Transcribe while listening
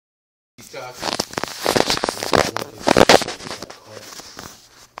He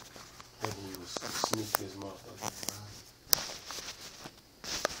was sneak this motherfucker.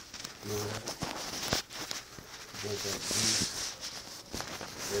 You know that? Drink that juice.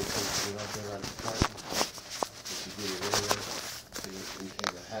 Then come to me out there on the carton. But you get it anyway. So you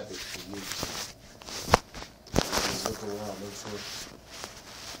have a habit for weeks. Just look around, look for it.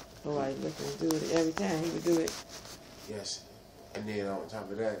 All right, look and do it every time. He would do it. Yes. And then on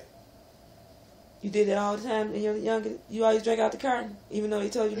top of that, you did it all the time in your younger. You always drank out the carton, even though they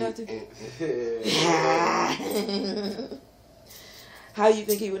told you not to. How you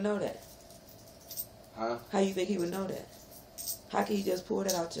think he would know that? Huh? How you think he would know that? How can you just pull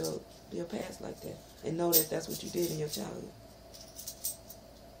that out your past like that and know that that's what you did in your childhood?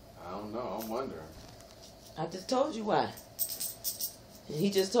 I don't know. I'm wondering. I just told you why. And he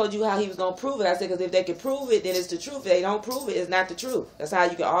just told you how he was going to prove it. I said, because if they can prove it, then it's the truth. If they don't prove it, it's not the truth. That's how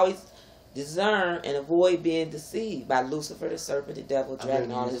you can always discern and avoid being deceived by Lucifer, the serpent, the devil,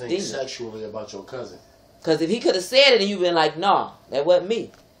 dragon, all his demons. Sexually about your cousin. Because if he could have said it and you've been like, no, that wasn't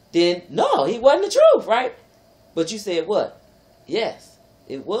me, then no, he wasn't the truth, right? But you said what? Yes,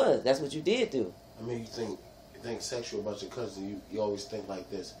 it was. That's what you did do. I mean, you think sexual about your cousin, you always think like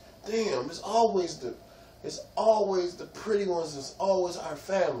this. Damn, it's always the pretty ones. It's always our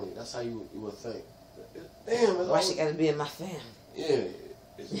family. That's how you would think. Damn, it's why she got to be in my family? Yeah,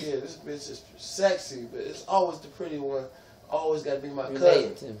 this bitch is sexy, but it's always the pretty one. Always got to be my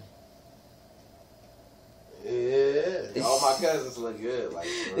cousin. To me. Yeah. All my cousins look good. Like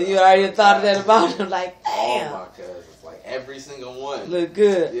you already thought of that about them. Like, damn. All my cousins, like every single one, look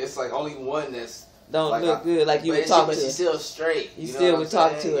good. It's like only one that's don't like look good. Like you would talk to. But she's still straight. You still would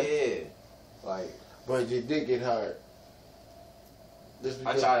talk to her. Yeah. Like. But you did get hard.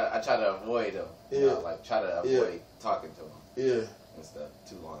 I try to avoid them. Yeah. You know, like try to avoid talking to them. Yeah. And stuff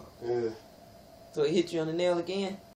too long. Yeah. So he hit you on the nail again?